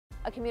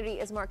a community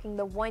is marking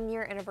the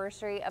one-year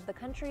anniversary of the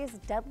country's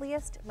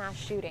deadliest mass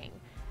shooting.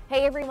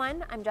 Hey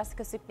everyone, I'm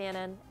Jessica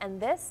Suknanan, and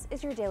this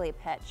is your Daily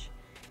Pitch.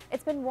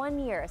 It's been 1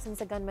 year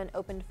since a gunman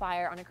opened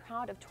fire on a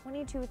crowd of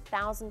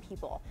 22,000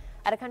 people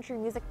at a country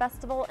music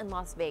festival in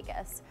Las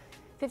Vegas.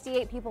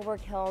 58 people were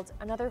killed,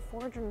 another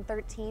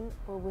 413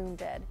 were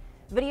wounded.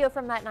 Video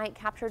from that night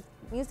captured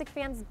music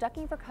fans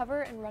ducking for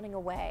cover and running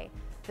away.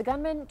 The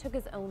gunman took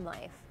his own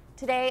life.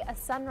 Today, a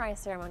sunrise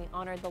ceremony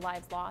honored the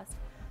lives lost.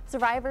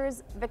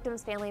 Survivors,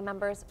 victims' family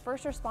members,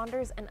 first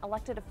responders, and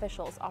elected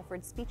officials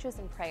offered speeches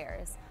and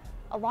prayers.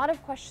 A lot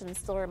of questions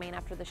still remain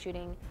after the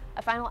shooting.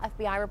 A final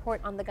FBI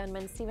report on the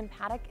gunman, Stephen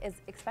Paddock, is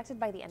expected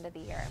by the end of the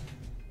year.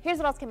 Here's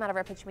what else came out of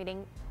our pitch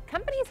meeting.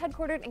 Companies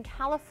headquartered in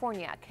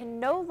California can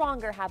no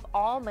longer have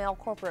all-male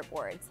corporate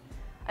boards.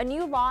 A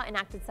new law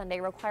enacted Sunday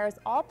requires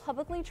all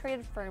publicly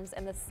traded firms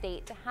in the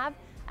state to have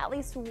at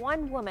least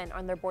one woman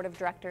on their board of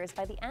directors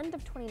by the end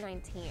of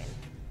 2019.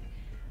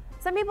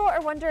 Some people are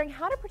wondering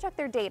how to protect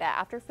their data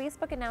after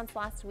Facebook announced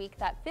last week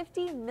that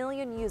 50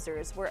 million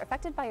users were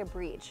affected by a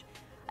breach.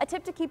 A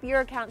tip to keep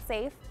your account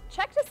safe: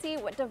 check to see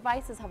what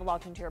devices have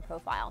logged into your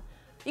profile.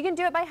 You can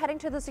do it by heading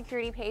to the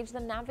security page,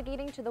 then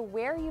navigating to the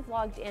Where You've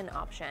Logged In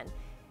option.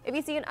 If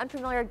you see an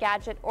unfamiliar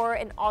gadget or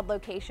an odd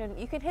location,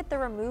 you can hit the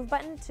Remove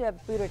button to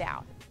boot it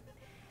out.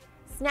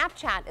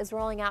 Snapchat is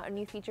rolling out a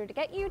new feature to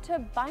get you to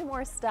buy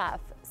more stuff.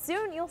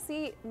 Soon you'll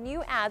see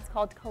new ads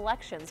called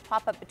Collections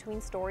pop up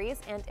between stories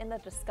and in the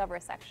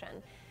Discover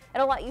section.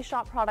 It'll let you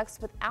shop products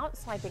without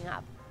swiping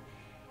up.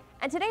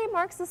 And today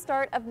marks the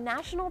start of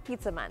National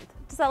Pizza Month.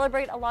 To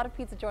celebrate, a lot of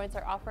pizza joints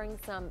are offering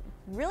some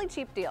really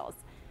cheap deals.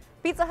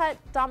 Pizza Hut,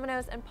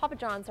 Domino's, and Papa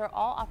John's are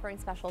all offering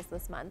specials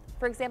this month.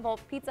 For example,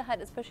 Pizza Hut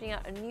is pushing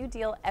out a new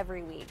deal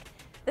every week.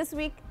 This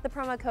week, the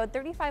promo code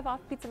 35OFF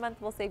Pizza Month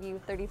will save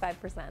you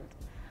 35%.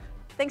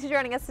 Thanks for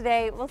joining us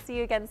today. We'll see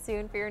you again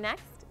soon for your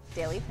next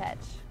Daily Pitch.